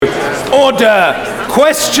Order.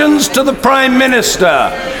 Questions to the Prime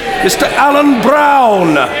Minister. Mr. Alan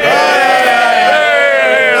Brown.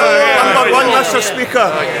 Number one, Mr.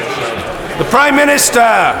 Speaker. The Prime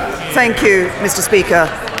Minister. Thank you, Mr. Speaker.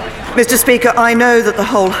 Mr. Speaker, I know that the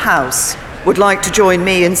whole House would like to join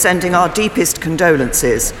me in sending our deepest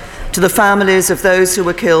condolences to the families of those who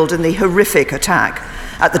were killed in the horrific attack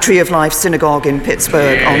at the Tree of Life Synagogue in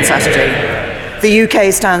Pittsburgh on Saturday. The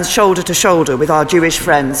UK stands shoulder to shoulder with our Jewish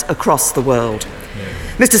friends across the world.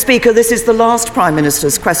 Mr. Speaker, this is the last Prime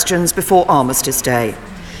Minister's questions before Armistice Day.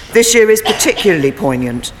 This year is particularly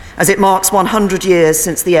poignant as it marks 100 years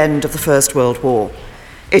since the end of the First World War.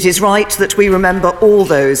 It is right that we remember all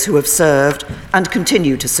those who have served and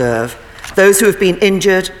continue to serve, those who have been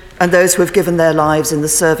injured and those who have given their lives in the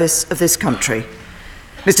service of this country.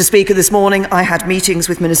 Mr. Speaker, this morning I had meetings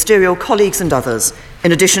with ministerial colleagues and others.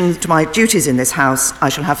 In addition to my duties in this House, I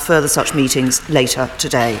shall have further such meetings later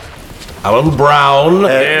today. Alan Brown.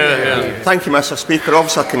 Thank you, Mr. Speaker.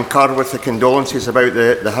 Obviously, I concur with the condolences about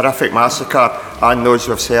the horrific massacre and those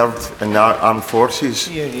who have served in the armed forces.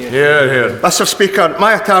 Mr. Speaker,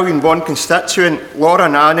 my Italian-born constituent, Laura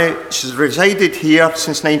Nani, she's resided here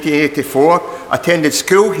since 1984, attended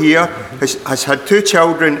school here, has had 2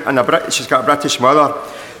 children, and she's got a British mother.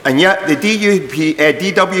 And yet the DWP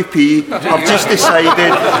have just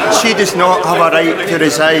decided she does not have a right to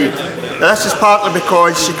reside. Now, this is partly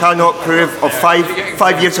because she cannot prove of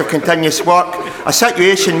five years of continuous work, a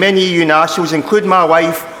situation many EU nationals, including my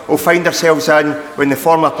wife, will find themselves in when they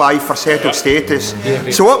formally apply for settled status.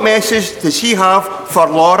 So what message does she have for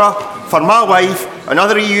Laura, for my wife and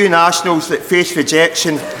other EU nationals that face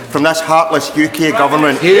rejection from this heartless UK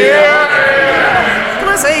government? Can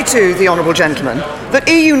I say to the honourable gentleman that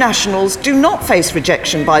EU nationals do not face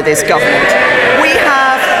rejection by this government?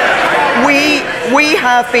 We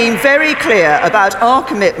have been very clear about our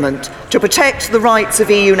commitment to protect the rights of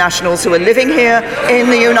EU nationals who are living here in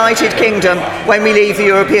the United Kingdom when we leave the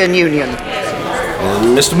European Union.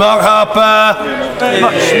 Mr. Mark Harper. Very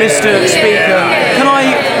much, Mr. Speaker. Can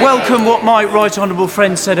I welcome what my right honourable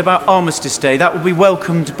friend said about Armistice Day? That will be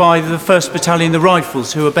welcomed by the 1st Battalion, the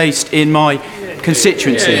Rifles, who are based in my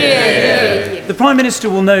constituency. The Prime Minister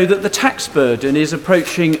will know that the tax burden is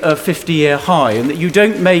approaching a 50-year high and that you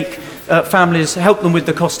don't make families, help them with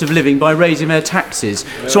the cost of living by raising their taxes.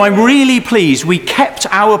 So I'm really pleased we kept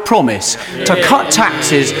our promise to cut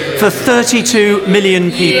taxes for 32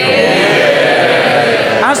 million people.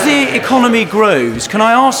 As the economy grows, can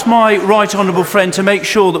I ask my right honourable friend to make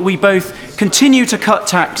sure that we both continue to cut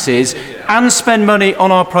taxes and spend money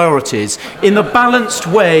on our priorities in the balanced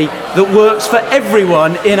way that works for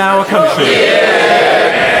everyone in our country?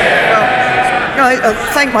 I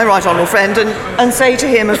thank my right honourable friend and say to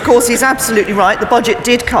him, of course, he's absolutely right. The budget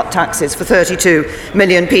did cut taxes for 32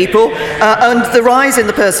 million people, and the rise in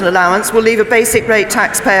the personal allowance will leave a basic rate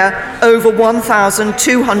taxpayer over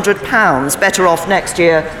 £1,200 better off next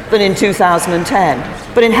year than in 2010.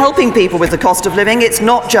 But in helping people with the cost of living, it's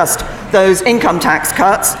not just those income tax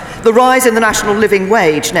cuts. The rise in the national living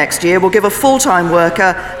wage next year will give a full-time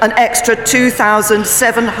worker an extra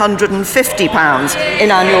 £2,750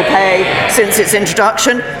 in annual pay since its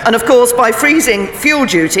introduction. And of course, by freezing fuel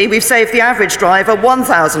duty, we've saved the average driver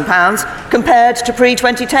 £1,000 compared to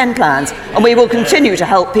pre-2010 plans. And we will continue to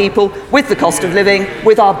help people with the cost of living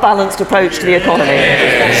with our balanced approach to the economy.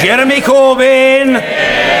 Jeremy Corbyn.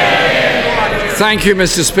 Thank you,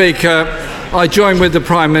 Mr. Speaker. I join with the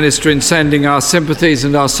Prime Minister in sending our sympathies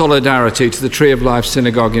and our solidarity to the Tree of Life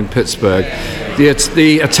Synagogue in Pittsburgh.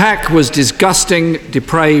 The attack was disgusting,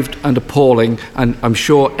 depraved and appalling, and I'm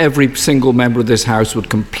sure every single member of this House would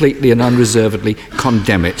completely and unreservedly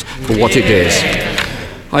condemn it for what it is.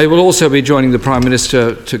 I will also be joining the Prime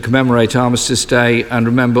Minister to commemorate Armistice Day and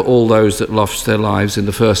remember all those that lost their lives in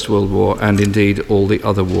the First World War and indeed all the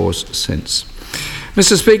other wars since.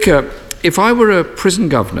 Mr. Speaker, if I were a prison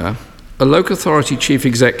governor, a local authority chief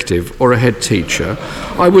executive or a head teacher,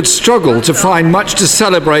 I would struggle to find much to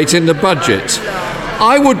celebrate in the budget.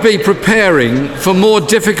 I would be preparing for more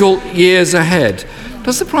difficult years ahead.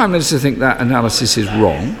 Does the Prime Minister think that analysis is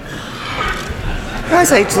wrong? Can I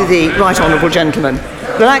say to the right honourable gentleman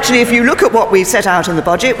that actually if you look at what we set out in the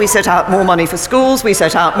budget, we set out more money for schools, we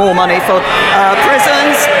set out more money for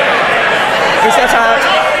prisons, we set out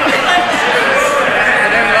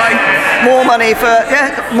more money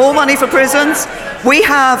for prisons.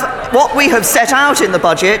 What we have set out in the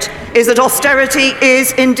budget is that austerity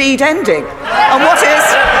is indeed ending.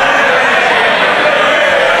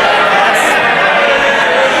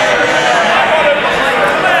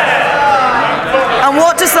 And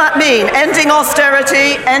what does that mean? Ending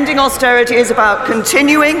austerity is about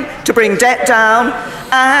continuing to bring debt down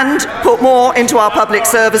and put more into our public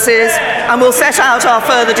services, and we'll set out our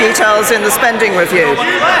further details in the spending review.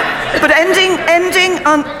 But ending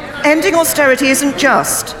austerity isn't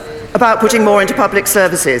just about putting more into public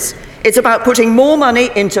services. It's about putting more money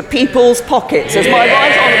into people's pockets, as my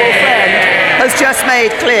right honourable friend has just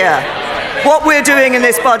made clear. What we're doing in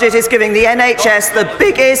this budget is giving the NHS the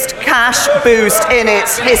biggest cash boost in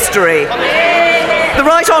its history. The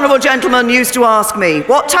right honourable gentleman used to ask me,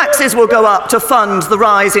 what taxes will go up to fund the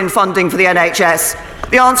rise in funding for the NHS?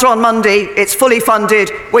 The answer on Monday, it's fully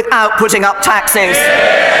funded without putting up taxes.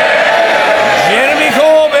 Jeremy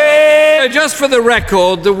Corbyn! Just for the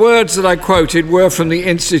record, the words that I quoted were from the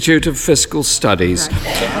Institute of Fiscal Studies.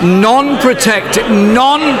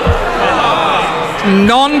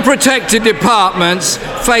 Non-protected departments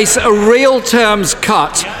face a real terms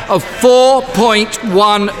cut of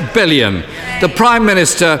 4.1 billion. The Prime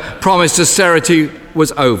Minister promised austerity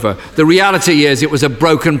was over. The reality is it was a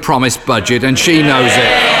broken promise budget, and she knows it.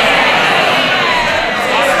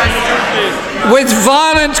 With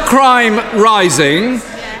violent crime rising,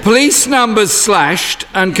 police numbers slashed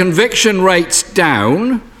and conviction rates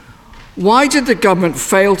down, why did the government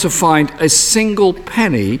fail to find a single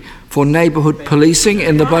penny for neighbourhood policing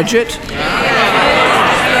in the budget?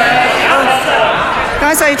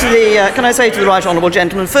 Can I say to the right honourable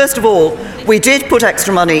gentleman, first of all, we did put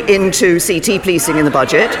extra money into CT policing in the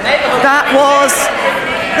budget. That was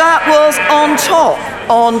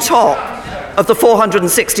on top of the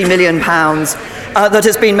 £460 million that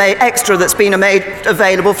has been made extra, that's been made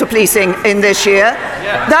available for policing in this year.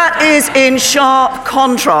 That is in sharp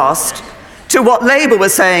contrast to what Labour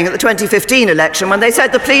was saying at the 2015 election when they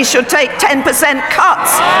said the police should take 10%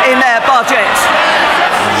 cuts in their budget.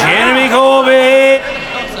 Jeremy Corbyn!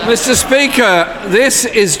 Mr. Speaker, this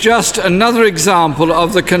is just another example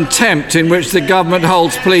of the contempt in which the government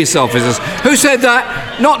holds police officers. Who said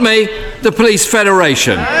that? Not me, the Police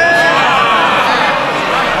Federation.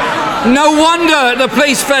 No wonder the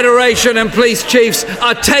Police Federation and police chiefs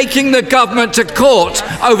are taking the government to court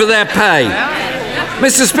over their pay.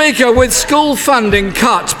 Mr. Speaker, with school funding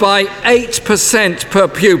cut by 8% per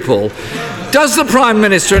pupil, does the Prime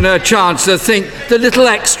Minister and her Chancellor think the little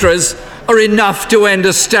extras are enough to end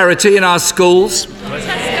austerity in our schools?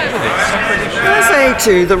 Can I say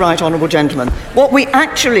to the right honourable gentleman, what we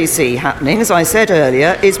actually see happening, as I said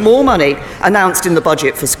earlier, is more money announced in the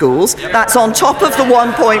budget for schools. That's on top of the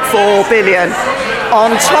 £1.4 billion,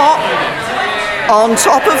 on top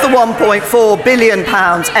of the £1.4 billion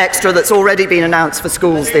extra that's already been announced for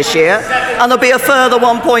schools this year, and there'll be a further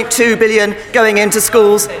 £1.2 billion going into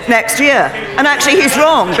schools next year. And actually he's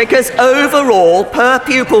wrong, because overall per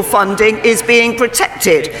pupil funding is being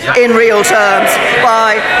protected in real terms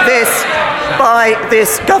by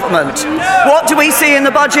this government. What do we see in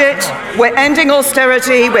the budget? We're ending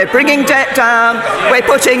austerity, we're bringing debt down, we're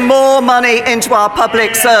putting more money into our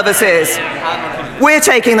public services. We're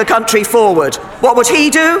taking the country forward. What would he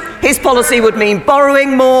do? His policy would mean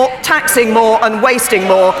borrowing more, taxing more and wasting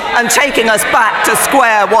more, and taking us back to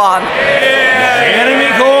square one.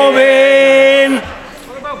 Jeremy Corbyn!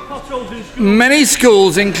 Many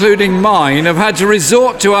schools, including mine, have had to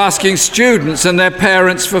resort to asking students and their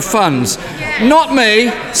parents for funds. Not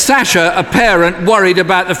me, Sasha, a parent worried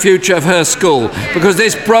about the future of her school, because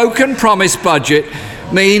this broken promise budget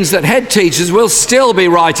means that head teachers will still be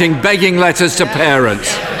writing begging letters to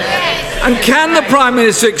parents. And can the Prime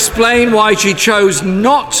Minister explain why she chose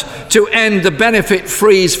not to end the benefit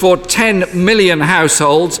freeze for 10 million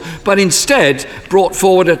households, but instead brought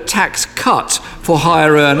forward a tax cut for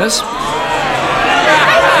higher earners?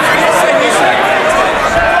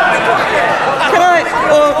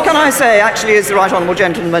 Can I say, actually, as the right honourable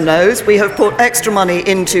gentleman knows, we have put extra money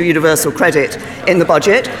into universal credit in the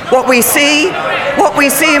budget. What we see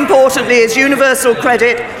importantly is universal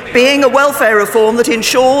credit being a welfare reform that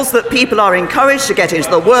ensures that people are encouraged to get into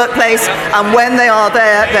the workplace, and when they are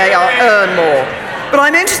there, they earn more. But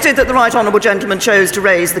I'm interested that the right honourable gentleman chose to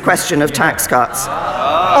raise the question of tax cuts.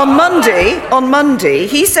 On Monday,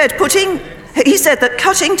 he said that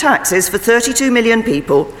cutting taxes for 32 million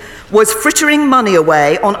people was frittering money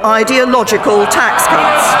away on ideological tax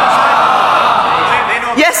cuts.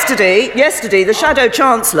 Yesterday, the Shadow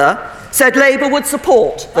Chancellor said Labour would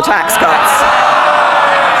support the tax cuts.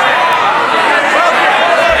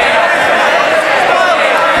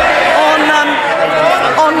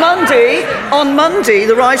 On Monday,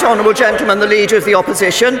 the right honourable gentleman, the Leader of the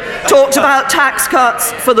Opposition, talked about tax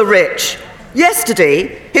cuts for the rich.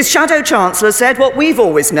 Yesterday, his Shadow Chancellor said what we've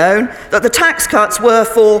always known, that the tax cuts were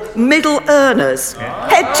for middle earners,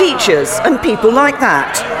 head teachers and people like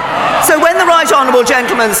that. So when the Right Honourable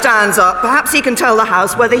Gentleman stands up, perhaps he can tell the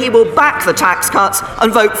House whether he will back the tax cuts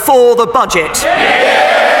and vote for the budget.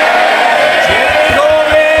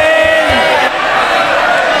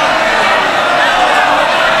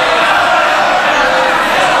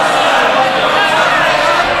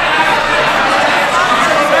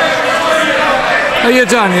 Are you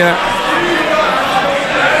done yet?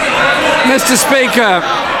 Mr. Speaker,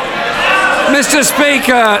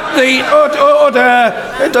 Order!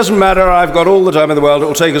 It doesn't matter, I've got all the time in the world. It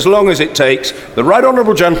will take as long as it takes. The Right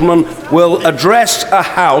Honourable Gentleman will address a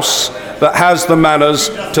House that has the manners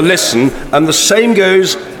to listen, and the same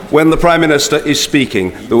goes when the Prime Minister is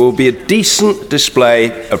speaking. There will be a decent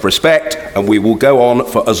display of respect, and we will go on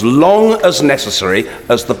for as long as necessary,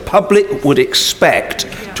 as the public would expect,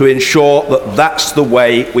 to ensure that that's the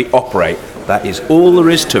way we operate. That is all there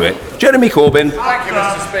is to it. Jeremy Corbyn. Thank you,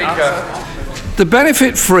 Mr. Speaker. The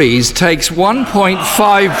benefit freeze takes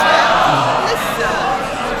 1.5...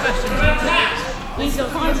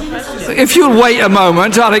 If you'll wait a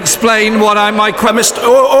moment, I'll explain what my question...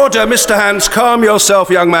 Order, Mr. Hans, calm yourself,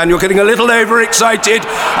 young man. You're getting a little overexcited.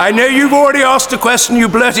 I know you've already asked a question. You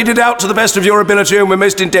blurted it out to the best of your ability, and we're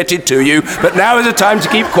most indebted to you. But now is the time to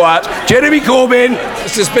keep quiet. Jeremy Corbyn.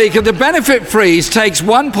 Mr. Speaker, the benefit freeze takes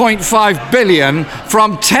 $1.5 billion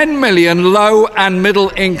from 10 million low and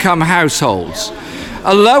middle income households.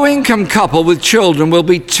 A low-income couple with children will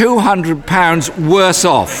be £200 worse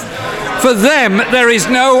off. For them, there is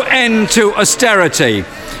no end to austerity.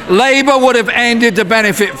 Labour would have ended the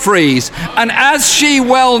benefit freeze, and as she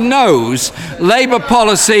well knows, Labour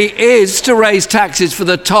policy is to raise taxes for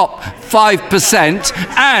the top 5%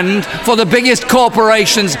 and for the biggest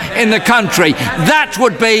corporations in the country. That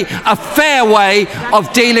would be a fair way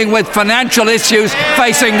of dealing with financial issues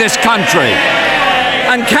facing this country.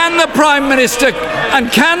 And can the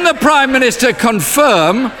Prime Minister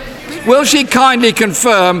confirm, will she kindly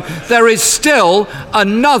confirm, there is still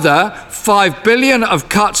another $5 billion of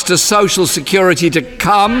cuts to social security to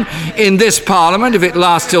come in this Parliament, if it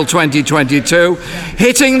lasts till 2022,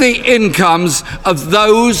 hitting the incomes of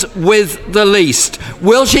those with the least?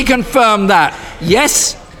 Will she confirm that?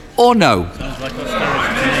 Yes or no?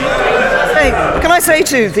 Can I say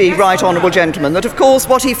to the Right Honourable Gentleman that, of course,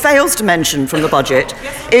 what he fails to mention from the budget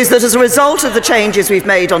is that as a result of the changes we've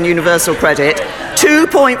made on universal credit,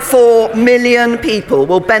 2.4 million people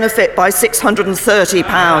will benefit by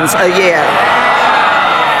 £630 a year.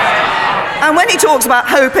 And when he talks about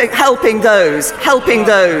helping those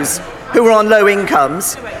who are on low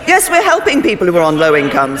incomes, yes, we're helping people who are on low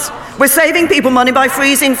incomes. We're saving people money by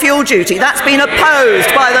freezing fuel duty. That's been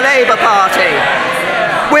opposed by the Labour Party.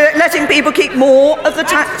 We're letting people keep more of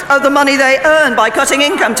the money they earn by cutting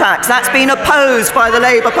income tax. That's been opposed by the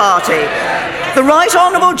Labour Party. The Right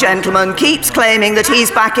Honourable Gentleman keeps claiming that he's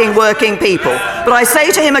backing working people. But I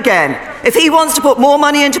say to him again, if he wants to put more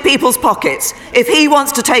money into people's pockets, if he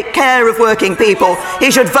wants to take care of working people, he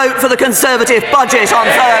should vote for the Conservative budget on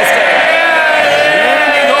Thursday.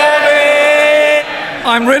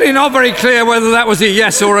 I'm really not very clear whether that was a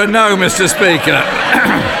yes or a no, Mr. Speaker.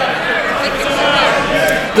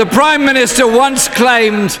 The Prime Minister once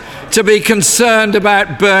claimed to be concerned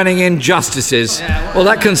about burning injustices. Well,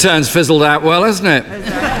 that concern's fizzled out well, hasn't it?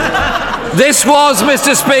 This was,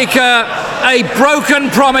 Mr. Speaker, a broken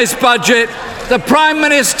promise budget. The Prime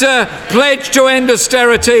Minister pledged to end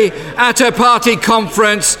austerity at her party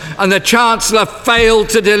conference, and the Chancellor failed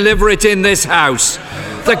to deliver it in this House.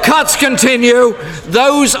 The cuts continue.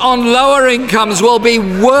 Those on lower incomes will be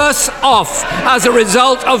worse off as a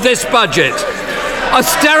result of this budget.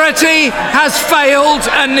 Austerity has failed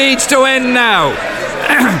and needs to end now.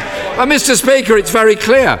 But, Mr. Speaker, it's very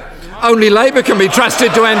clear. Only Labour can be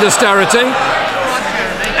trusted to end austerity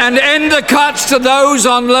and end the cuts to those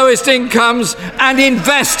on lowest incomes and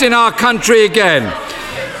invest in our country again.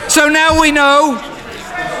 So now we know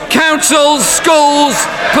councils, schools,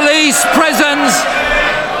 police, prisons...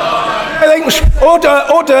 I think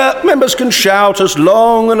order. Members can shout as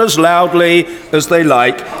long and as loudly as they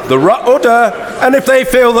like. Order. And if they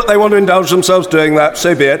feel that they want to indulge themselves doing that,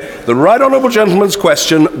 so be it. The Right Honourable Gentleman's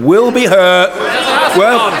question will be heard.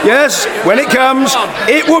 Well, yes, when it comes,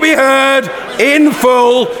 it will be heard in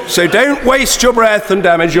full. So don't waste your breath and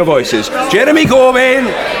damage your voices. Jeremy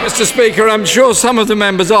Corbyn. Mr. Speaker, I'm sure some of the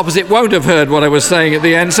members opposite won't have heard what I was saying at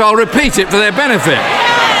the end, so I'll repeat it for their benefit.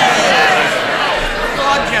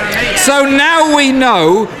 So now we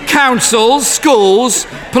know councils, schools,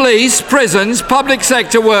 police, prisons, public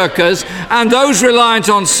sector workers and those reliant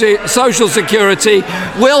on social security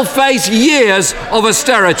will face years of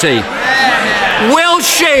austerity. Will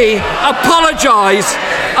she apologise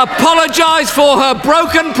for her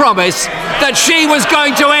broken promise that she was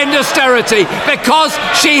going to end austerity, because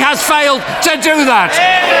she has failed to do that?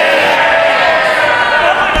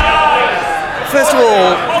 First of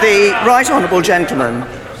all, the Right Honourable Gentleman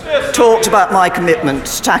talked about my commitment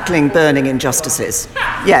to tackling burning injustices.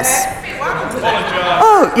 Yes.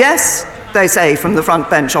 Oh, yes, they say from the front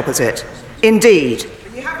bench opposite. Indeed.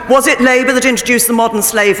 Was it Labour that introduced the Modern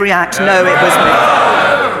Slavery Act? No, it was me.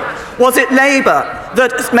 Was it Labour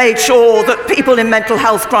that made sure that people in mental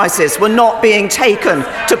health crisis were not being taken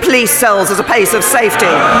to police cells as a place of safety?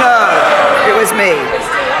 No, it was me.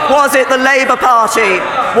 Was it the Labour Party?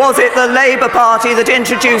 Was it the Labour Party that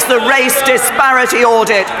introduced the race disparity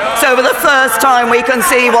audit, so for the first time we can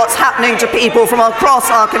see what's happening to people from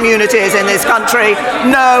across our communities in this country?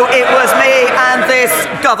 No, it was me and this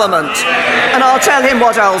government. And I'll tell him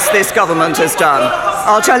what else this government has done.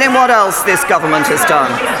 I'll tell him what else this government has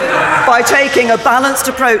done. By taking a balanced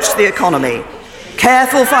approach to the economy,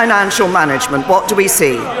 careful financial management, what do we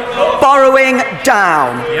see? Borrowing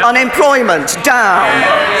down, unemployment down,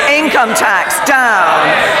 income tax down.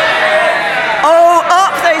 Oh,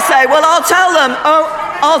 up, they say. Well, I'll tell them. Oh,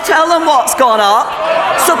 I'll tell them what's gone up.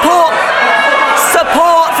 Support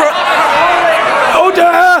for...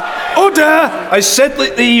 Order! I said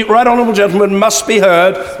that the Right Honourable Gentleman must be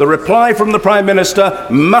heard. The reply from the Prime Minister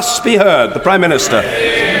must be heard. The Prime Minister.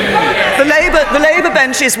 The Labour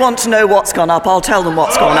benches want to know what's gone up. I'll tell them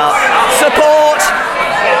what's gone up. Support.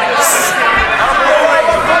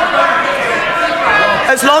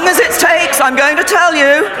 As long as it takes, I'm going to tell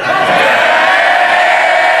you.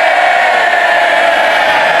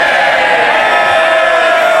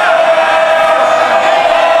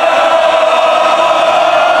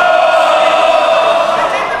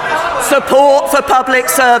 Support for public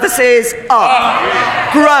services up.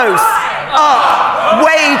 Growth up.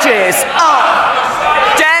 Wages up.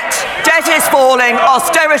 Debt is falling.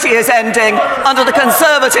 Austerity is ending. Under the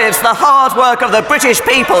Conservatives, the hard work of the British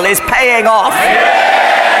people is paying off.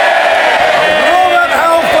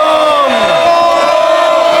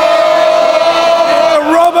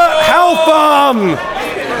 Robert Halfon!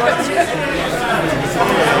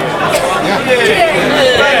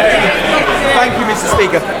 Thank you, Mr.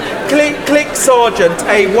 Speaker. Click Sargent,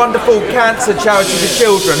 a wonderful cancer charity for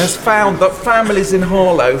children, has found that families in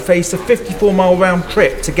Harlow face a 54-mile round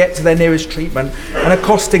trip to get to their nearest treatment and are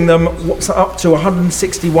costing them up to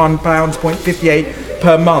 £161.58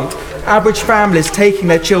 per month. Average families taking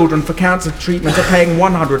their children for cancer treatment are paying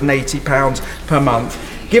 £180 per month.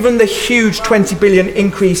 Given the huge £20 billion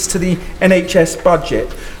increase to the NHS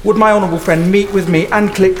budget, would my honourable friend meet with me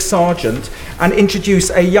and Click Sargent and introduce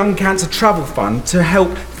a young cancer travel fund to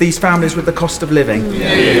help these families with the cost of living?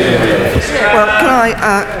 Well, can I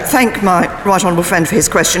thank my Right Honourable friend for his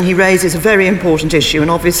question. He raises a very important issue, and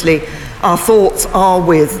obviously our thoughts are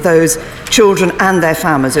with those children and their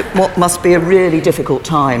families at what must be a really difficult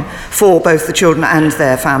time for both the children and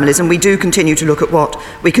their families, and we do continue to look at what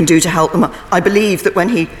we can do to help them. I believe that when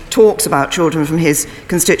he talks about children from his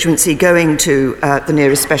constituency going to the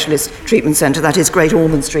nearest specialist treatment centre, that is Great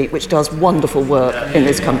Ormond Street, which does wonderful work in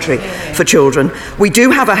this country for children. We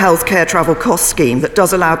do have a healthcare travel cost scheme that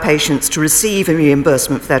does allow patients to receive a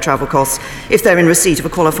reimbursement for their travel costs if they're in receipt of a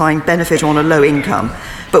qualifying benefit on a low income.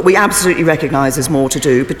 But we absolutely recognise there's more to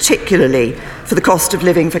do, particularly for the cost of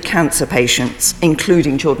living for cancer patients,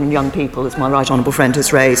 including children and young people, as my Right Honourable friend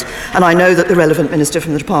has raised. And I know that the relevant Minister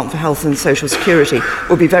from the Department for Health and Social Security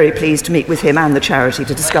will be very pleased to meet with him and the charity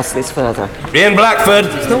to discuss this further. Ian Blackford.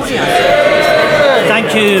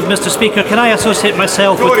 Thank you, Mr. Speaker. Can I associate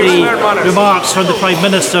myself with the remarks from the Prime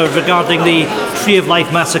Minister regarding the Tree of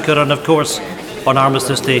Life massacre and, of course, on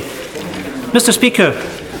Armistice Day? Mr. Speaker,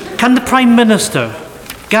 can the Prime Minister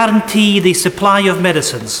guarantee the supply of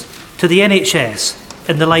medicines to the NHS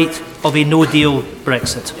in the light of a no-deal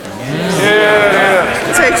Brexit?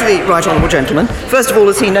 Say to the Right Honourable Gentleman, first of all,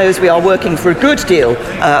 as he knows, we are working for a good deal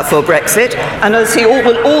for Brexit, and as he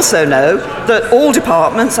will also know that all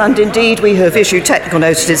departments, and indeed we have issued technical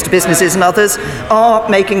notices to businesses and others, are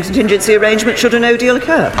making contingency arrangements should a no deal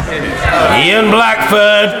occur. Ian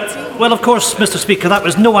Blackford. Well, of course, Mr. Speaker, that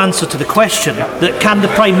was no answer to the question that can the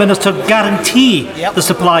Prime Minister guarantee the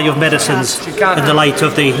supply of medicines in the light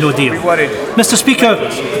of the no deal? Mr. Speaker,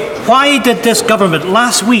 why did this government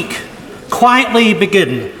last week quietly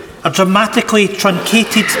begin a dramatically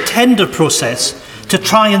truncated tender process to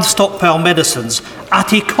try and stockpile medicines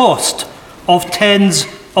at a cost of tens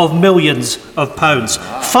of millions of pounds.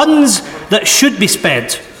 Funds that should be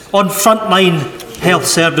spent on frontline health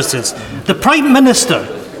services. The Prime Minister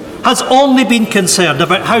has only been concerned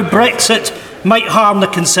about how Brexit might harm the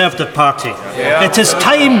Conservative Party. It is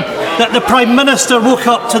time that the Prime Minister woke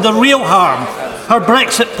up to the real harm her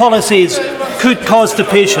Brexit policies could cause to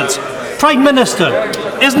patients. Prime Minister,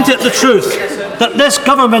 isn't it the truth that this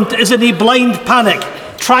government is in a blind panic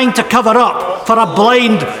trying to cover up for a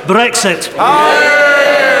blind Brexit?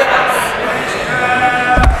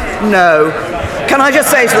 No. Can I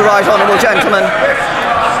just say to the right honourable gentleman,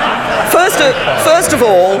 first of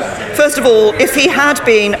all, if he had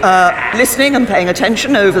been listening and paying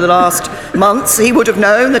attention over the last months, he would have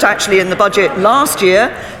known that actually in the budget last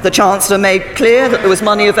year, the Chancellor made clear that there was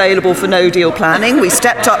money available for no-deal planning. We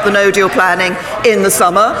stepped up the no-deal planning in the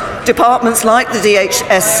summer. Departments like the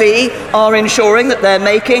DHSC are ensuring that they're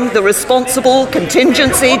making the responsible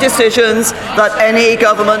contingency decisions that any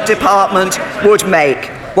government department would make.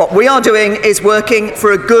 What we are doing is working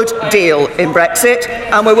for a good deal in Brexit,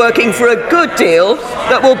 and we're working for a good deal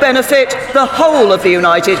that will benefit the whole of the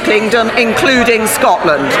United Kingdom, including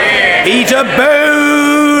Scotland. Peter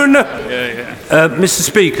Boone! Mr.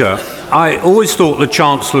 Speaker, I always thought the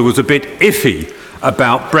Chancellor was a bit iffy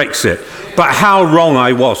about Brexit, but how wrong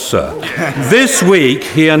I was, sir. This week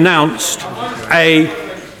he announced a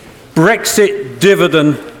Brexit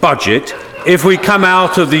dividend budget if we come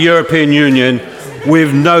out of the European Union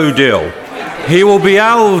with no deal. He will be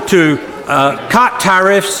able to cut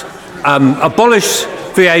tariffs, abolish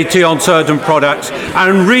VAT on certain products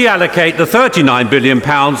and reallocate the £39 billion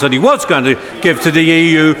that he was going to give to the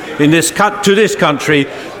EU to this country,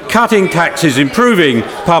 cutting taxes, improving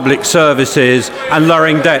public services and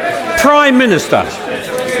lowering debt. Prime Minister,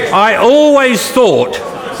 I always thought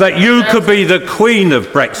that you could be the Queen of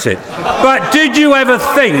Brexit, but did you ever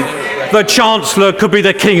think the Chancellor could be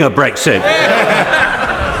the King of Brexit?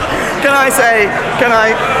 Can I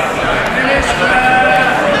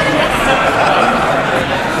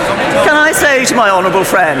say to my honourable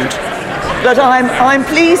friend that I'm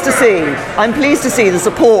pleased to see the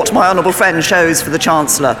support my honourable friend shows for the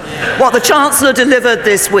Chancellor. What the Chancellor delivered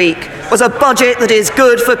this week was a budget that is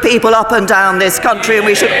good for people up and down this country, and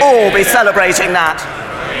we should all be celebrating that.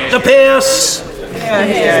 The Pierce.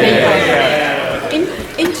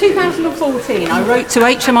 In 2014, I wrote to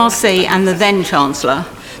HMRC and the then Chancellor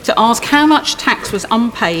to ask how much tax was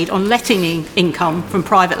unpaid on letting income from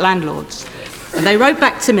private landlords. And they wrote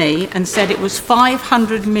back to me and said it was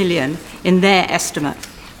 500 million in their estimate,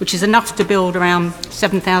 which is enough to build around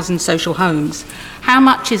 7,000 social homes. How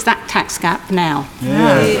much is that tax gap now?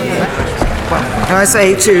 Can I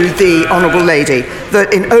say to the honourable lady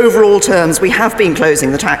that in overall terms we have been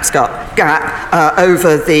closing the tax gap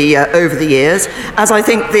over the years. As I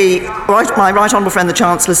think my right honourable friend the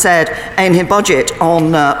Chancellor said in his budget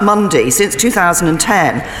on Monday, since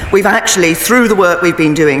 2010 we've actually, through the work we've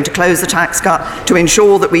been doing to close the tax gap, to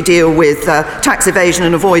ensure that we deal with tax evasion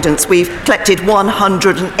and avoidance, we've collected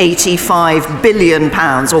 £185 billion,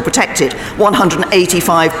 or protected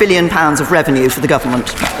 £185 billion of revenue for the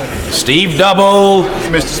government. Steve Double.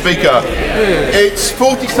 Mr. Speaker, it's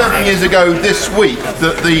 47 years ago this week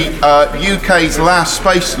that the UK's last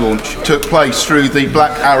space launch took place through the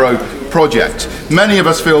Black Arrow project. Many of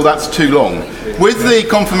us feel that's too long. With the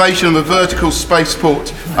confirmation of a vertical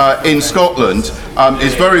spaceport in Scotland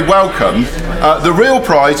is very welcome. The real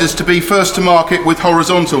prize is to be first to market with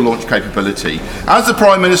horizontal launch capability. As the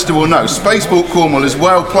Prime Minister will know, Spaceport Cornwall is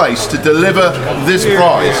well placed to deliver this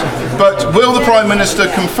prize. But will the Prime Minister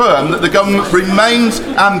confirm that the government remains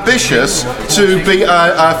ambitious to be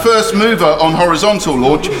a first mover on horizontal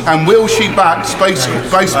launch, and will she back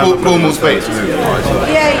Spaceport Cornwall's bid?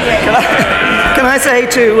 Can I say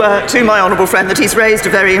to my honourable friend that he's raised a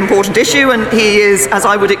very important issue, and he is, as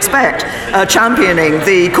I would expect, championing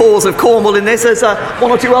the cause of Cornwall in this, as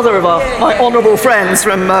one or two other of my honourable friends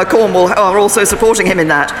from Cornwall are also supporting him in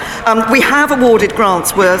that. We have awarded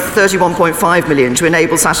grants worth £31.5 million to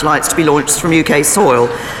enable satellites to be launched from UK soil,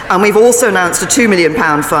 and we've also announced a £2 million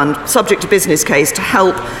fund, subject to business case, to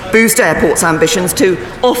help boost airports' ambitions to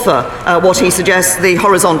offer what he suggests, the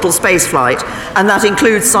horizontal space flight, and that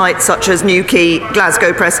includes sites such as Newquay,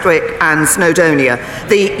 Glasgow, Prestwick and Snowdonia.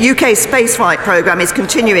 The UK spaceflight programme is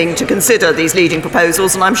continuing to consider these leading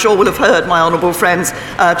proposals, and I'm sure will have heard my honourable friends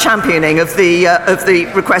championing of the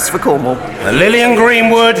request for Cornwall. Lillian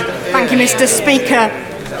Greenwood. Thank you, Mr. Speaker.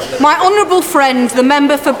 My honourable friend, the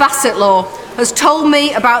member for Bassetlaw, has told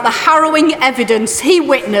me about the harrowing evidence he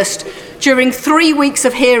witnessed during 3 weeks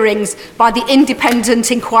of hearings by the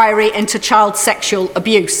Independent Inquiry into Child Sexual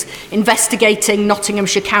Abuse, investigating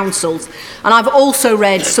Nottinghamshire councils, and I've also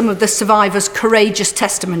read some of the survivors' courageous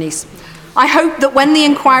testimonies. I hope that when the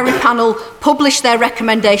inquiry panel publish their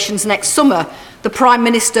recommendations next summer, the Prime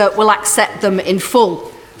Minister will accept them in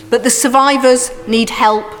full. But the survivors need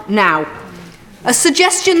help now. A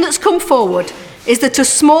suggestion that's come forward is that a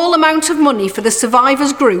small amount of money for the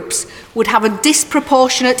survivors' groups would have a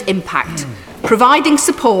disproportionate impact, providing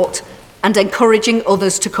support and encouraging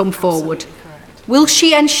others to come forward. Will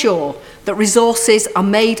she ensure that resources are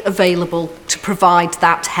made available to provide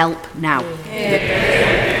that help now?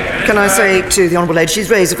 Can I say to the Honourable Lady, she's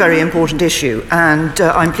raised a very important issue, and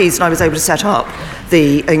I'm pleased that I was able to set up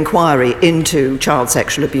the inquiry into child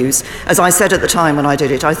sexual abuse. As I said at the time when I did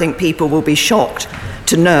it, I think people will be shocked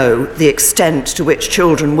to know the extent to which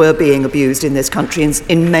children were being abused in this country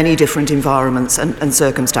in many different environments and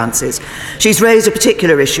circumstances. She's raised a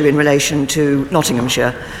particular issue in relation to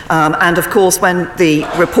Nottinghamshire, and of course when the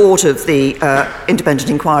report of the independent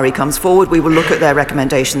inquiry comes forward, we will look at their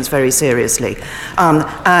recommendations very seriously.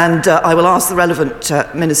 And I will ask the relevant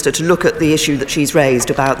minister to look at the issue that she's raised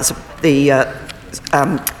about the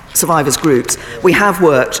survivors groups. We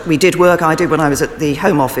did work, I did when I was at the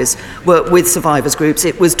Home Office, work with survivors groups.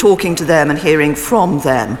 It was talking to them and hearing from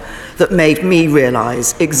them that made me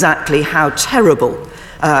realise exactly how terribly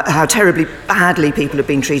badly people have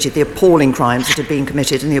been treated, the appalling crimes that had been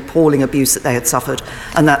committed and the appalling abuse that they had suffered.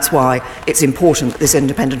 And that's why it's important that this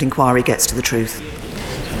independent inquiry gets to the truth.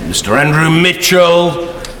 Mr. Andrew Mitchell.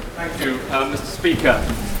 Thank you, Mr.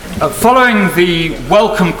 Speaker. Following the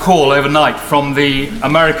welcome call overnight from the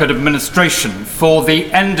American administration for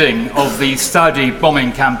the ending of the Saudi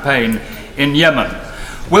bombing campaign in Yemen,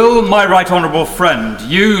 will my right honourable friend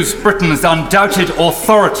use Britain's undoubted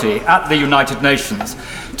authority at the United Nations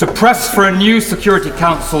to press for a new Security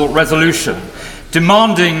Council resolution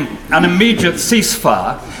demanding an immediate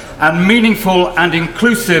ceasefire and meaningful and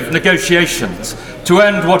inclusive negotiations to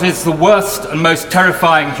end what is the worst and most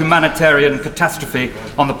terrifying humanitarian catastrophe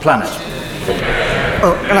on the planet?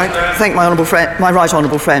 Oh, and I thank my right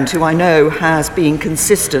honourable friend, who I know has been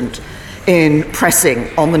consistent in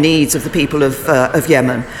pressing on the needs of the people of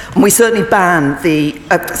Yemen. And we certainly back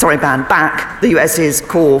the US's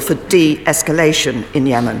call for de-escalation in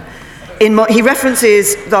Yemen. He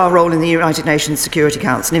references our role in the United Nations Security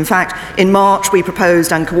Council. In fact, in March we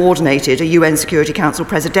proposed and coordinated a UN Security Council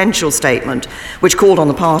presidential statement which called on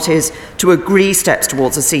the parties to agree steps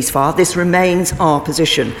towards a ceasefire. This remains our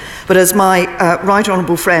position. But as my right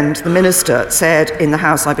honourable friend, the Minister, said in the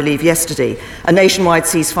House, I believe, yesterday, a nationwide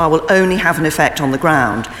ceasefire will only have an effect on the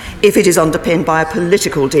ground if it is underpinned by a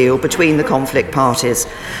political deal between the conflict parties.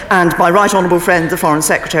 And my right honourable friend, the Foreign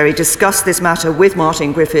Secretary, discussed this matter with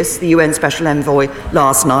Martin Griffiths, the UN Special Envoy,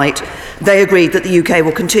 last night. They agreed that the UK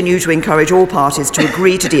will continue to encourage all parties to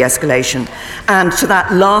agree to de-escalation and to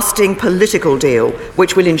that lasting political deal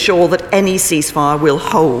which will ensure that any ceasefire will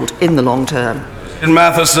hold in the long term.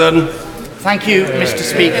 Matheson. Thank you, Mr.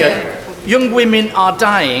 Speaker. Young women are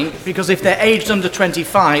dying because if they're aged under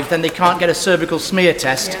 25, then they can't get a cervical smear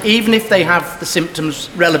test, even if they have the symptoms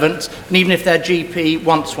relevant and even if their GP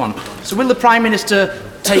wants one. So will the Prime Minister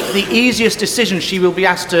take the easiest decision she will be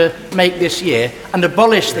asked to make this year and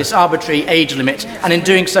abolish this arbitrary age limit, and in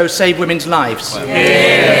doing so save women's lives?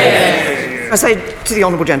 I say to the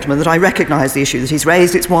honourable gentleman that I recognise the issue that he's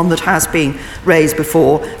raised. It's one that has been raised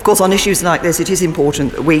before. Of course, on issues like this, it is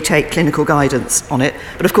important that we take clinical guidance on it.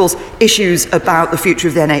 But of course, issues about the future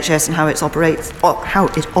of the NHS and how it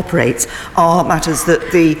operates are matters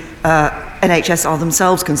that the NHS are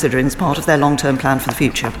themselves considering as part of their long-term plan for the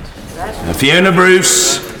future. Fiona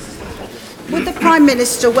Bruce. Would the Prime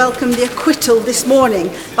Minister welcome the acquittal this morning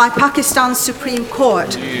by Pakistan's Supreme Court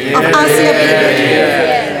of Asia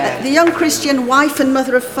Bibi, the young Christian wife and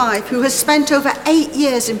mother of 5 who has spent over 8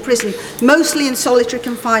 years in prison, mostly in solitary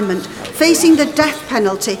confinement, facing the death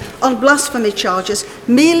penalty on blasphemy charges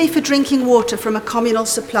merely for drinking water from a communal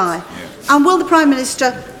supply? And will the Prime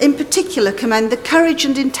Minister in particular commend the courage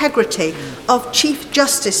and integrity of Chief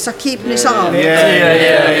Justice Saqib Nizam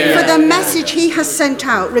for the message he has sent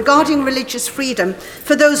out regarding religious freedom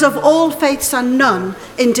for those of all faiths and none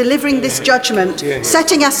in delivering this judgment,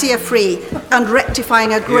 setting Asia free and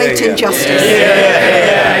rectifying a great injustice?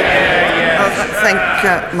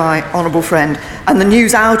 Thank my honourable friend. And the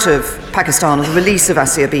news out of Pakistan of the release of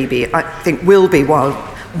Asia Bibi, I think, will be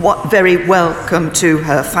very welcome to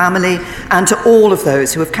her family and to all of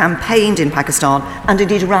those who have campaigned in Pakistan and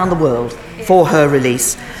indeed around the world for her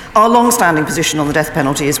release. Our long-standing position on the death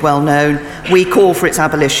penalty is well known. We call for its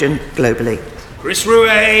abolition globally. Chris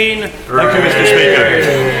Ruane. Thank you, Mr. Speaker.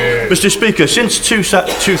 Mr. Speaker, since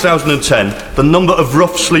 2010, the number of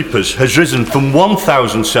rough sleepers has risen from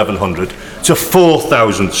 1,700 to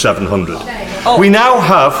 4,700. We now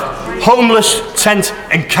have homeless tent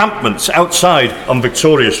encampments outside on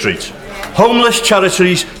Victoria Street. Homeless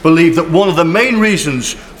charities believe that one of the main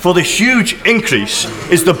reasons for this huge increase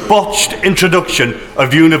is the botched introduction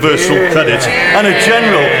of universal credit and a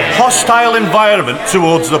general hostile environment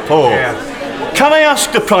towards the poor. Can I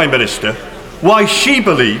ask the Prime Minister why she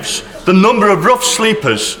believes the number of rough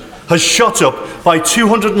sleepers has shot up by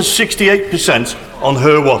 268% on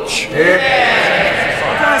her watch?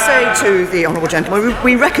 Can I say to the honourable gentleman,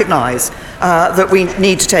 we recognise that we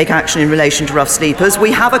need to take action in relation to rough sleepers.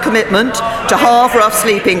 We have a commitment to halve rough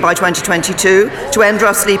sleeping by 2022, to end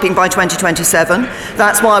rough sleeping by 2027.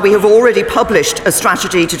 That's why we have already published a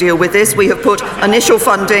strategy to deal with this. We have put initial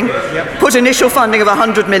funding of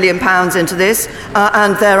 £100 million into this,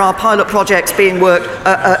 and there are pilot projects being worked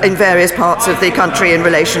in various parts of the country in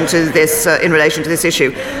relation to this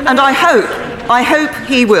issue. And I hope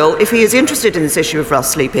he will, if he is interested in this issue of rough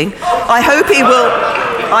sleeping, I hope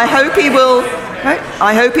he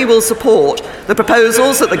will support the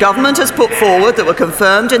proposals that the government has put forward that were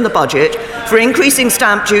confirmed in the budget for increasing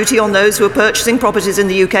stamp duty on those who are purchasing properties in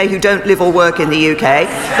the UK who don't live or work in the UK.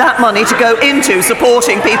 That money to go into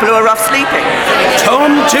supporting people who are rough sleeping.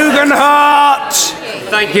 Tom Tugendhat.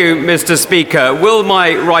 Thank you, Mr. Speaker. Will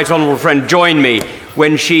my right honourable friend join me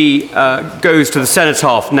when she goes to the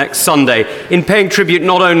Cenotaph next Sunday in paying tribute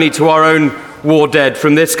not only to our own war dead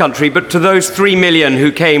from this country, but to those 3 million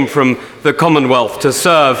who came from the Commonwealth to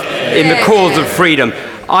serve in the cause of freedom?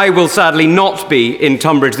 I will sadly not be in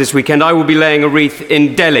Tunbridge this weekend. I will be laying a wreath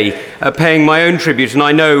in Delhi, paying my own tribute, and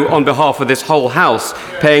I know on behalf of this whole House,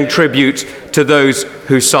 paying tribute to those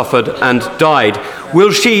who suffered and died.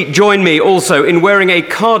 Will she join me also in wearing a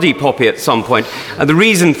khadi poppy at some point? The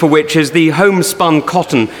reason for which is the homespun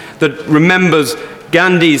cotton that remembers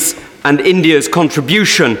Gandhi's and India's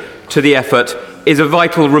contribution to the effort is a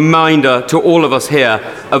vital reminder to all of us here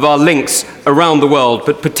of our links around the world,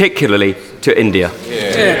 but particularly to India.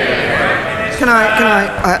 Can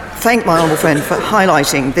I thank my honourable friend for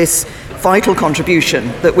highlighting this vital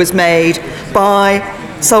contribution that was made by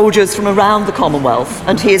soldiers from around the Commonwealth,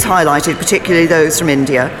 and he has highlighted particularly those from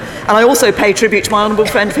India. And I also pay tribute to my honourable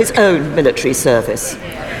friend for his own military service.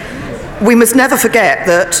 We must never forget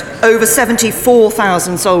that over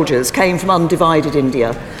 74,000 soldiers came from undivided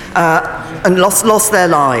India and lost their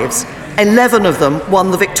lives. 11 of them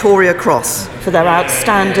won the Victoria Cross for their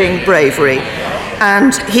outstanding bravery,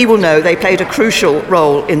 and he will know they played a crucial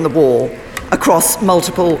role in the war across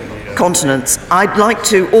multiple continents. I'd like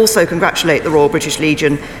to also congratulate the Royal British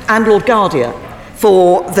Legion and Lord Guardia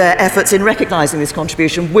for their efforts in recognising this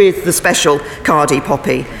contribution with the special khadi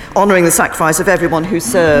poppy, honouring the sacrifice of everyone who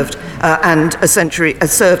served a century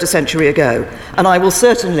ago. And I will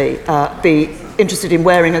certainly be interested in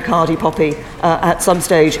wearing a khadi poppy at some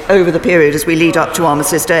stage over the period as we lead up to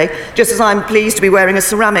Armistice Day, just as I'm pleased to be wearing a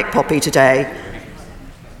ceramic poppy today.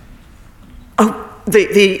 Oh,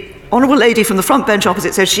 the honourable lady from the front bench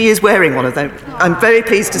opposite says she is wearing one of them. I'm very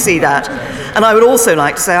pleased to see that. And I would also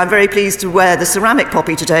like to say I'm very pleased to wear the ceramic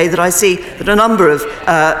poppy today that I see that a number of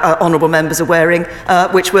honourable members are wearing,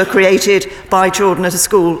 which were created by children at a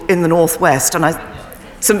school in the northwest. And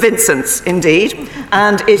St Vincent's, indeed.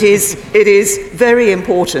 And it is very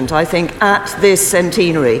important, I think, at this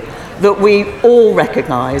centenary that we all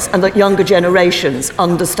recognise and that younger generations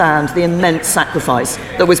understand the immense sacrifice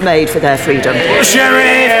that was made for their freedom.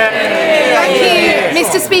 Thank you,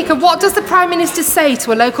 Mr. Speaker. What does the Prime Minister say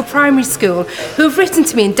to a local primary school who have written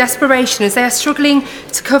to me in desperation as they are struggling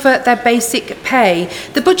to cover their basic pay?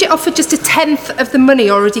 The budget offered just a tenth of the money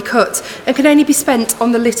already cut and can only be spent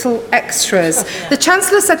on the little extras. The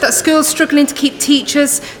Chancellor said that schools struggling to keep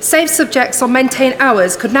teachers, save subjects or maintain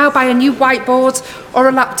hours could now buy a new whiteboard or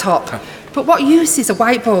a laptop. But what use is a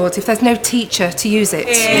whiteboard if there's no teacher to use it?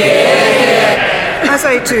 I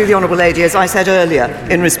say to the honourable lady, as I said earlier,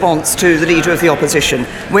 in response to the Leader of the Opposition,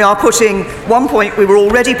 we were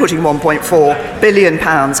already putting £1.4 billion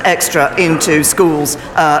extra into schools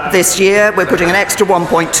this year. We're putting an extra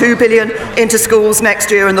 £1.2 billion into schools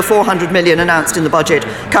next year, and the £400 million announced in the budget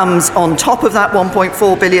comes on top of that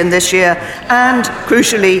 £1.4 billion this year. And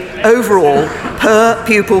crucially, overall, per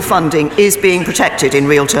pupil funding is being protected in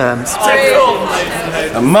real terms.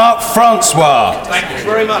 Mark Francois. Thank you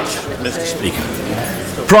very much, Mr. Speaker.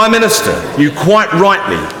 Prime Minister, you quite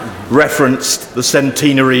rightly referenced the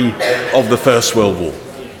centenary of the First World War.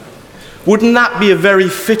 Wouldn't that be a very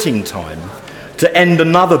fitting time to end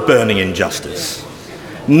another burning injustice?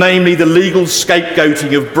 namely the legal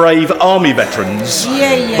scapegoating of brave army veterans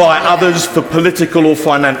by others for political or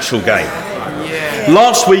financial gain.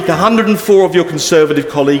 Last week, 104 of your Conservative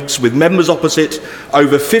colleagues, with members opposite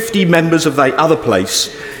over 50 members of the other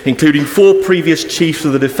place, including 4 previous chiefs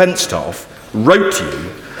of the Defence Staff, wrote to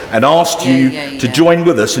you and asked you to join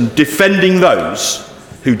with us in defending those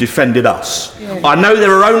who defended us. I know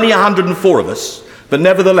there are only 104 of us, but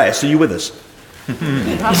nevertheless, are you with us?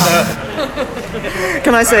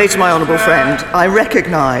 Can I say to my honourable friend, I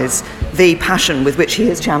recognise the passion with which he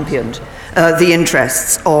has championed the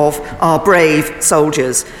interests of our brave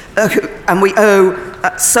soldiers, and we owe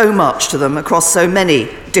so much to them across so many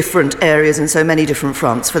different areas and so many different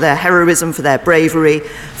fronts for their heroism, for their bravery,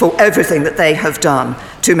 for everything that they have done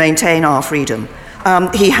to maintain our freedom.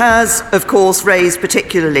 He has, of course, raised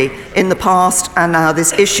particularly in the past and now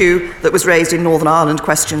this issue that was raised in Northern Ireland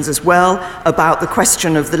questions as well about the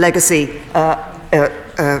question of the legacy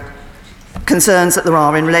concerns that there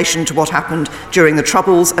are in relation to what happened during the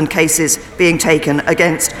Troubles and cases being taken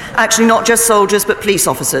against actually not just soldiers but police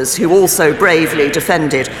officers who also bravely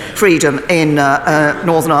defended freedom in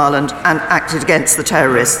Northern Ireland and acted against the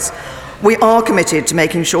terrorists. We are committed to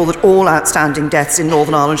making sure that all outstanding deaths in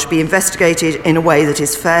Northern Ireland should be investigated in a way that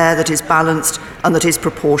is fair, that is balanced and that is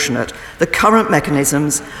proportionate. The current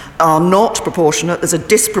mechanisms are not proportionate. There's a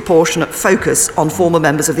disproportionate focus on former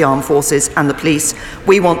members of the armed forces and the police.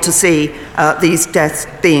 We want to see these deaths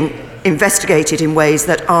being investigated in ways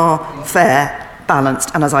that are fair,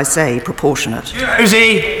 balanced and, as I say, proportionate. Thank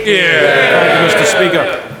you, Mr.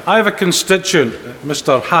 Speaker. I have a constituent,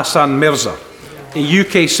 Mr. Hassan Mirza, a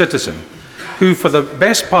UK citizen, who for the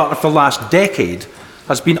best part of the last decade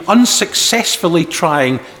has been unsuccessfully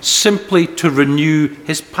trying simply to renew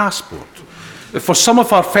his passport. For some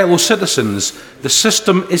of our fellow citizens, the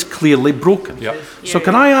system is clearly broken. So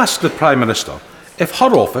can I ask the Prime Minister if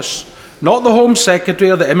her office, not the Home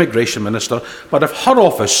Secretary or the Immigration Minister, but if her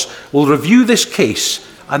office will review this case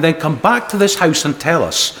and then come back to this House and tell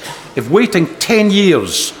us if waiting 10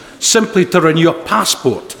 years simply to renew a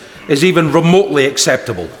passport is even remotely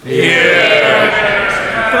acceptable.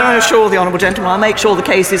 Can I assure the honourable gentleman I'll make sure the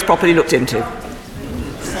case is properly looked into?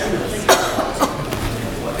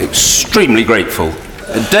 Extremely grateful.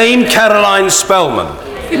 Dame Caroline Spellman.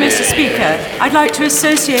 Thank you, Mr. Speaker. I'd like to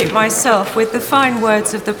associate myself with the fine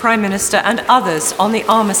words of the Prime Minister and others on the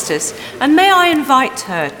armistice, and may I invite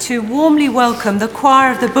her to warmly welcome the choir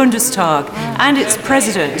of the Bundestag and its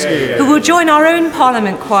President, who will join our own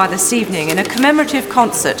Parliament choir this evening in a commemorative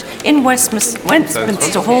concert in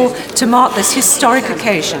Westminster Hall to mark this historic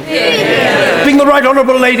occasion. I think the Right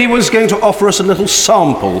Honourable Lady was going to offer us a little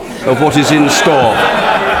sample of what is in store.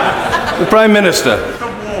 The Prime Minister.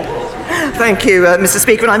 Thank you, Mr.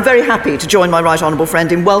 Speaker, and I'm very happy to join my right honourable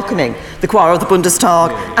friend in welcoming the choir of the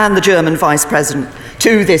Bundestag and the German Vice President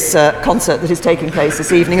to this concert that is taking place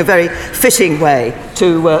this evening, a very fitting way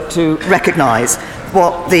to recognise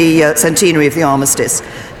what the centenary of the armistice.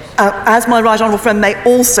 As my right honourable friend may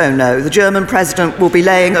also know, the German President will be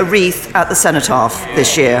laying a wreath at the Cenotaph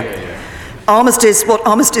this year. What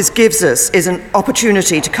Armistice gives us is an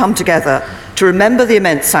opportunity to come together to remember the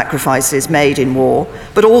immense sacrifices made in war,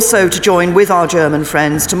 but also to join with our German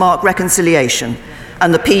friends to mark reconciliation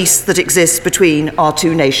and the peace that exists between our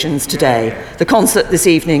two nations today. The concert this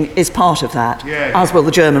evening is part of that, as will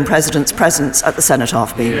the German President's presence at the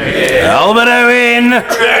Cenotaph be. Albert Owen!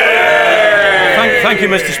 Thank you,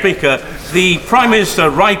 Mr. Speaker. The Prime Minister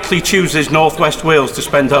rightly chooses North West Wales to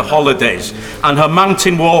spend her holidays, and her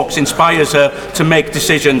mountain walks inspires her to make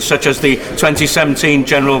decisions such as the 2017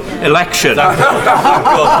 general election.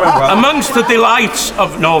 Amongst the delights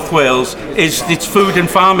of North Wales is its food and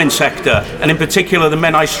farming sector, and in particular the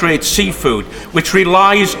Menai Strait seafood, which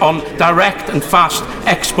relies on direct and fast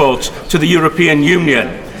exports to the European Union,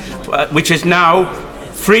 which is now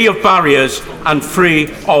free of barriers and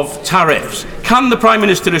free of tariffs. Can the Prime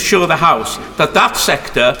Minister assure the House that that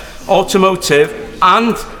sector, automotive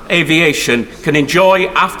and aviation, can enjoy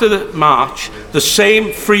after the March the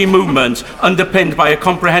same free movement underpinned by a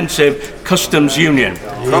comprehensive customs union?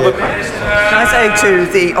 Can I say to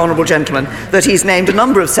the honourable gentleman that he's named a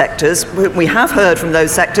number of sectors. We have heard from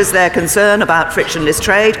those sectors their concern about frictionless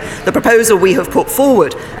trade. The proposal we have put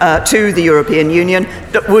forward to the European Union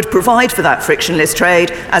that would provide for that frictionless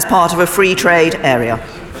trade as part of a free trade area.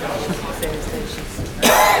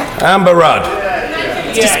 Amber Rudd.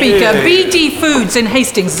 Mr. Speaker, BD Foods in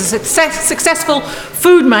Hastings is a successful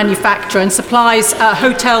food manufacturer and supplies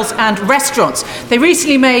hotels and restaurants. They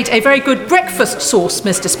recently made a very good breakfast sauce,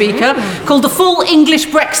 Mr. Speaker, called the Full English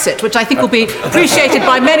Brexit, which I think will be appreciated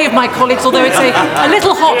by many of my colleagues, although it's a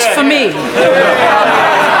little hot for me.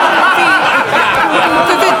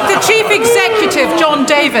 Executive, John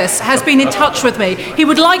Davis, has been in touch with me. He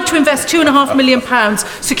would like to invest £2.5 million,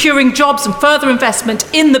 securing jobs and further investment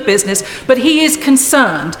in the business, but he is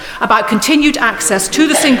concerned about continued access to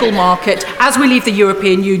the single market as we leave the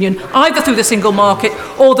European Union, either through the single market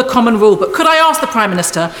or the common rule book. Could I ask the Prime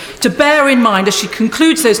Minister to bear in mind, as she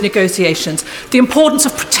concludes those negotiations, the importance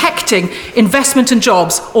of protecting investment and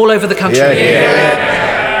jobs all over the country?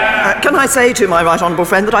 Can I say to my right honourable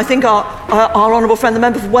friend that I think our honourable friend, the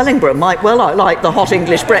member for Wellingborough, might well like the hot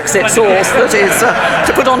English Brexit sauce that is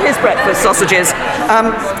to put on his breakfast sausages.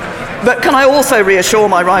 But can I also reassure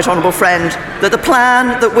my right honourable friend that the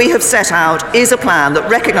plan that we have set out is a plan that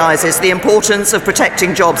recognises the importance of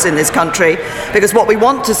protecting jobs in this country, because what we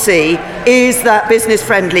want to see is that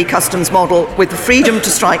business-friendly customs model with the freedom to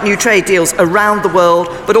strike new trade deals around the world,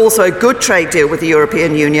 but also a good trade deal with the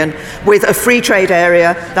European Union, with a free trade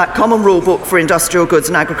area, that common rule book for industrial goods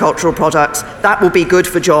and agricultural products. That will be good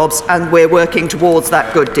for jobs, and we're working towards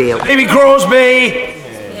that good deal. Amy Crosby!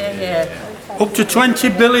 Up to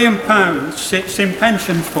 £20 billion sits in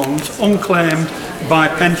pension funds unclaimed by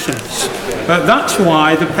pensioners. That's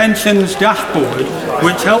why the pensions dashboard,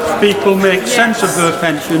 which helps people make sense of their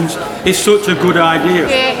pensions, is such a good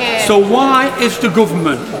idea. So why is the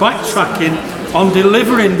government backtracking on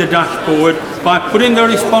delivering the dashboard by putting the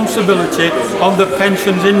responsibility on the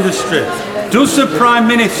pensions industry? Does the Prime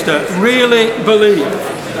Minister really believe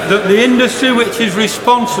that the industry which is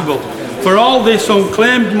responsible for all this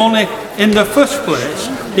unclaimed money in the first place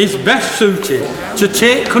is best suited to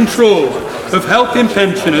take control of helping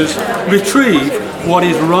pensioners retrieve what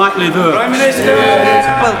is rightly theirs? Prime Minister!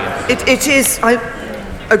 Well, it is... I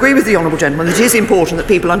agree with the honourable gentleman. It is important that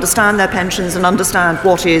people understand their pensions and understand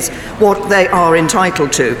what they are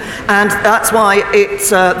entitled to, and that's why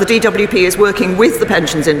the DWP is working with the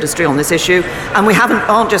pensions industry on this issue. And we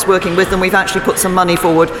aren't just working with them; we've actually put some money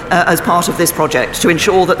forward as part of this project to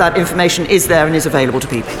ensure that that information is there and is available to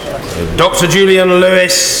people. Dr. Julian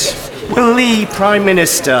Lewis. Will the Prime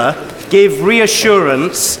Minister give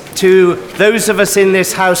reassurance to those of us in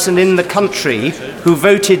this House and in the country who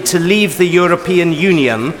voted to leave the European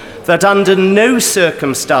Union that under no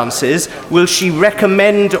circumstances will she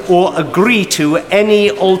recommend or agree to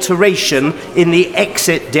any alteration in the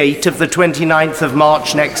exit date of the 29th of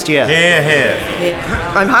March next year? Hear, hear.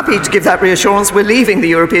 I'm happy to give that reassurance. We're leaving the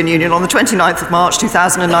European Union on the 29th of March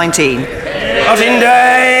 2019. Voting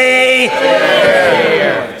day!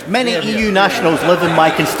 Many EU nationals live in my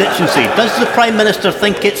constituency. Does the Prime Minister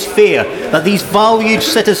think it's fair that these valued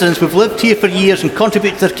citizens who've lived here for years and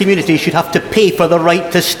contribute to their community should have to pay for the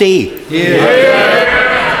right to stay?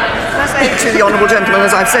 As I say to the honourable gentleman,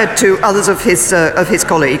 as I've said to others of his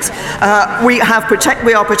colleagues, we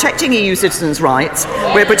are protecting EU citizens' rights.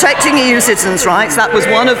 We're protecting EU citizens' rights. That was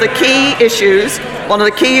one of the key issues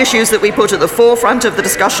that we put at the forefront of the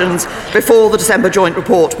discussions before the December joint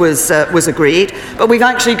report was agreed. But we've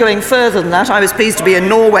actually going further than that. I was pleased to be in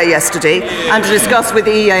Norway yesterday and to discuss with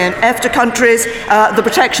the EEA and EFTA countries the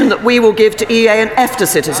protection that we will give to EEA and EFTA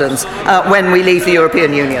citizens when we leave the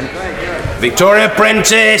European Union. Victoria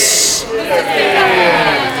Prentice.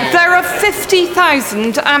 There are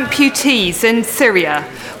 50,000 amputees in Syria.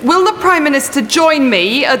 Will the Prime Minister join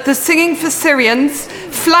me at the Singing for Syrians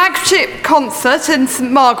flagship concert in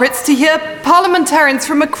St Margaret's to hear parliamentarians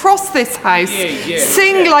from across this House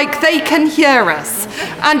sing like they can hear us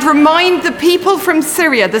and remind the people from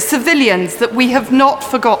Syria, the civilians, that we have not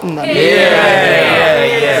forgotten them?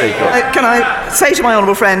 Can I say to my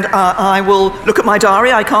honourable friend, I will look at my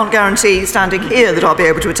diary. I can't guarantee standing here that I'll be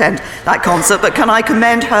able to attend that concert, but can I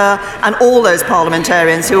commend her and all those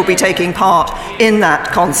parliamentarians who will be taking part in that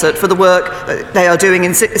concert for the work they are doing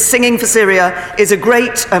in Singing for Syria is a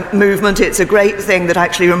great movement. It's a great thing that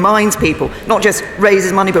actually reminds people, not just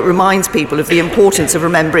raises money, but reminds people of the importance of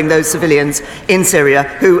remembering those civilians in Syria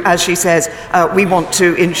who, as she says, we want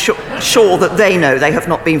to ensure that they know they have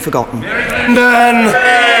not been forgotten.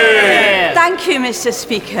 Thank you, Mr.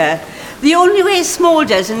 Speaker. The only way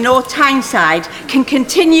Smolders and North Tyneside can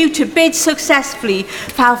continue to bid successfully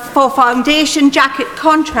for foundation jacket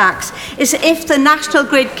contracts is if the National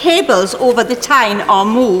Grid cables over the Tyne are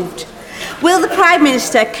moved. Will the Prime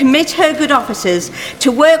Minister commit her good officers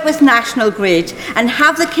to work with National Grid and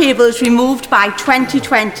have the cables removed by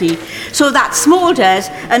 2020 so that Smolders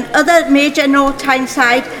and other major North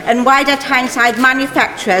Tyneside and wider Tyneside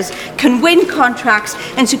manufacturers can win contracts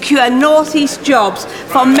and secure North East jobs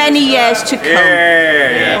for many years to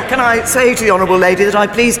come? Can I say to the honourable lady that I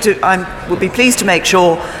would be pleased to make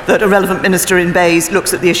sure that a relevant minister in Bays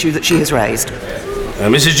looks at the issue that she has raised.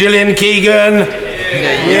 Mrs. Gillian Keegan.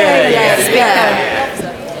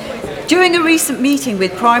 During a recent meeting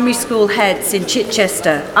with primary school heads in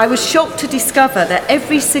Chichester, I was shocked to discover that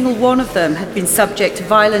every single one of them had been subject to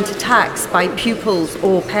violent attacks by pupils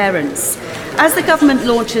or parents. As the government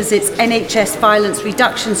launches its NHS violence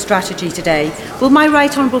reduction strategy today, will my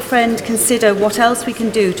right honourable friend consider what else we can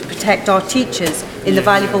do to protect our teachers in the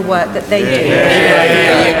valuable work that they do?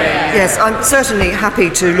 Yes, I'm certainly happy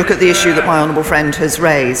to look at the issue that my honourable friend has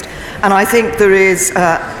raised. And I think there is,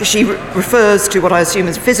 she refers to what I assume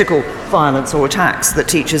is physical violence or attacks that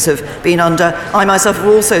teachers have been under. I myself have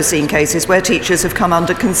also seen cases where teachers have come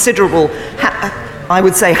under considerable I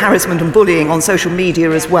would say harassment and bullying on social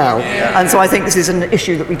media as well. And so I think this is an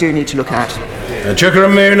issue that we do need to look at.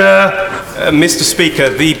 Mr. Speaker,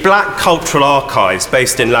 the Black Cultural Archives,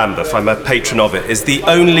 based in Lambeth, I'm a patron of it, is the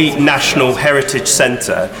only national heritage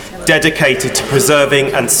centre dedicated to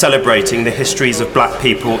preserving and celebrating the histories of black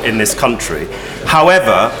people in this country.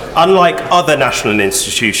 However, unlike other national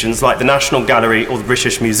institutions like the National Gallery or the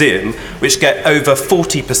British Museum, which get over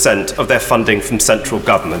 40% of their funding from central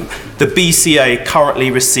government, the BCA currently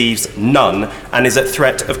receives none and is at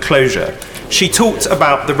threat of closure. She talked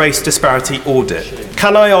about the race disparity audit.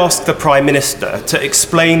 Can I ask the Prime Minister to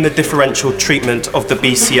explain the differential treatment of the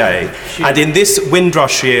BCA and in this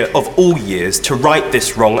Windrush year of all years to right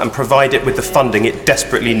this wrong and provide it with the funding it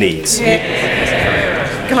desperately needs?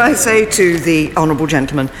 Can I say to the honourable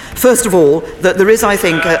gentleman, first of all, that there is, I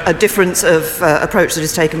think, a difference of approach that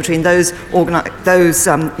is taken between those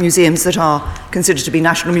museums that are considered to be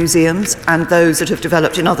national museums and those that have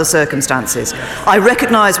developed in other circumstances. I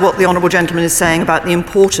recognise what the honourable gentleman is saying about the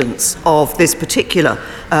importance of this particular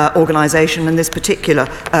organisation and this particular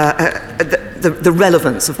the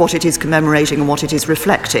relevance of what it is commemorating and what it is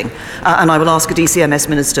reflecting. And I will ask a DCMS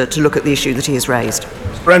Minister to look at the issue that he has raised.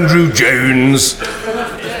 Andrew Jones.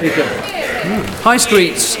 High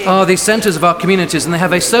streets are the centres of our communities and they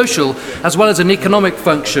have a social as well as an economic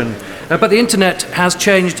function. But the internet has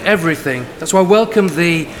changed everything. That's why I welcome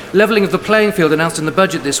the levelling of the playing field announced in the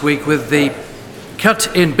budget this week with the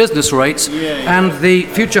cut in business rates and the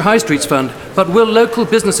Future High Streets Fund. But will local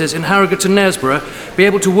businesses in Harrogate and Knaresborough be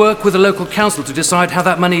able to work with the local council to decide how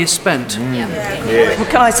that money is spent? Well,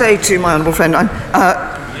 can I say to my honourable friend,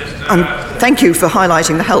 thank you for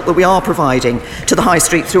highlighting the help that we are providing to the High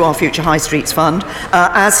Street through our Future High Streets Fund.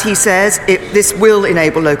 As he says, this will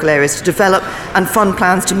enable local areas to develop and fund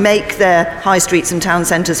plans to make their high streets and town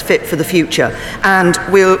centres fit for the future. And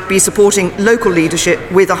we'll be supporting local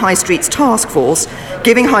leadership with a High Streets Task Force,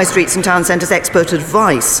 giving high streets and town centres expert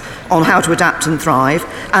advice on how to adapt and thrive.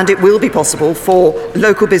 And it will be possible for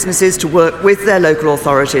local businesses to work with their local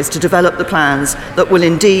authorities to develop the plans that will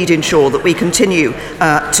indeed ensure that we continue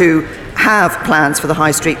to have plans for the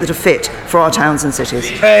high street that are fit for our towns and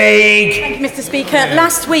cities. Thank you, Mr. Speaker.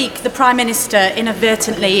 Last week, the Prime Minister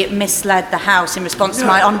inadvertently misled the House in response to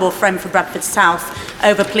my honourable friend for Bradford South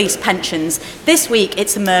over police pensions. This week,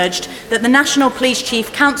 it's emerged that the National Police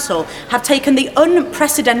Chief Council have taken the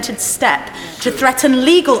unprecedented step to threaten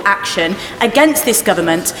legal action against this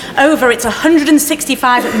government over its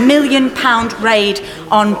 £165 million raid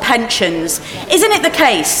on pensions. Isn't it the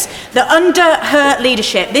case that under her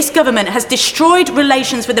leadership, this government has destroyed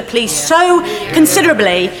relations with the police so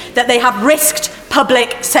considerably that they have risked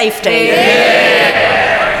public safety?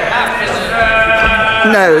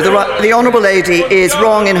 No, the Honourable Lady is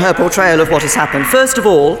wrong in her portrayal of what has happened. First of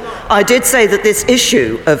all, I did say that this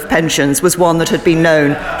issue of pensions was one that had been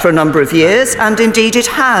known for a number of years, and indeed it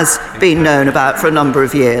has been known about for a number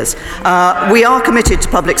of years. We are committed to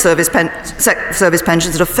public service pensions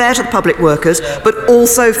that are fair to the public workers, but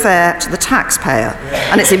also fair to the taxpayer.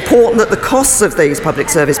 And it's important that the costs of these public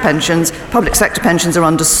service pensions, public sector pensions, are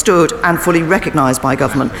understood and fully recognised by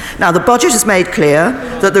government. Now, the budget has made clear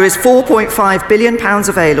that there is £4.5 billion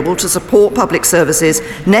available to support public services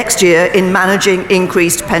next year in managing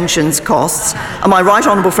increased pensions costs. And my right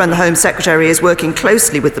honourable friend, the Home Secretary, is working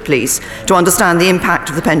closely with the police to understand the impact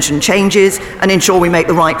of the pension changes and ensure we make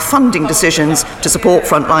the right funding decisions to support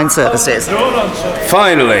frontline services.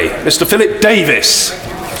 Finally, Mr. Philip Davis.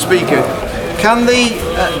 Speaker, can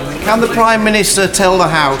the Prime Minister tell the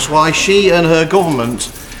House why she and her government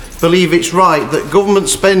believe it's right that government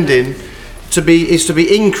spending is to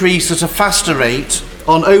be increased at a faster rate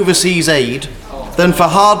on overseas aid than for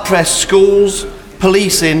hard-pressed schools,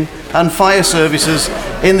 policing and fire services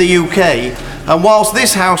in the UK? And whilst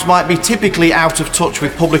this House might be typically out of touch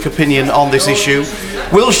with public opinion on this issue,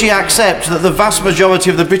 will she accept that the vast majority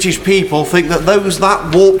of the British people think that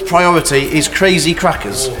that warped priority is crazy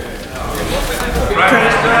crackers?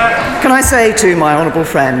 Can I say to my honourable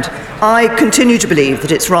friend, I continue to believe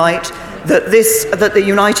that it's right that the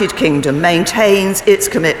United Kingdom maintains its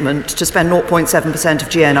commitment to spend 0.7% of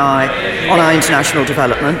GNI on our international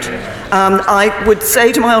development. I would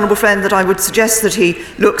say to my honourable friend that I would suggest that he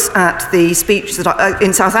looks at the speech that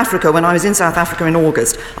in South Africa, when I was in South Africa in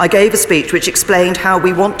August. I gave a speech which explained how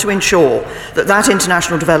we want to ensure that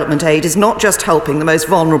international development aid is not just helping the most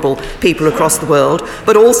vulnerable people across the world,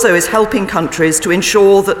 but also is helping countries to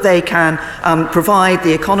ensure that they can provide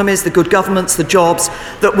the economies, the good governments, the jobs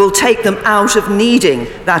that will take them out of needing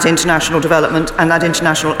that international development and that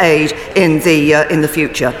international aid in the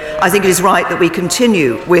future. I think it is right that we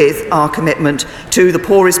continue with our commitment to the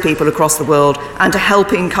poorest people across the world and to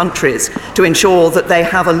helping countries to ensure that they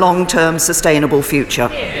have a long-term sustainable future.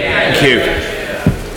 Thank you.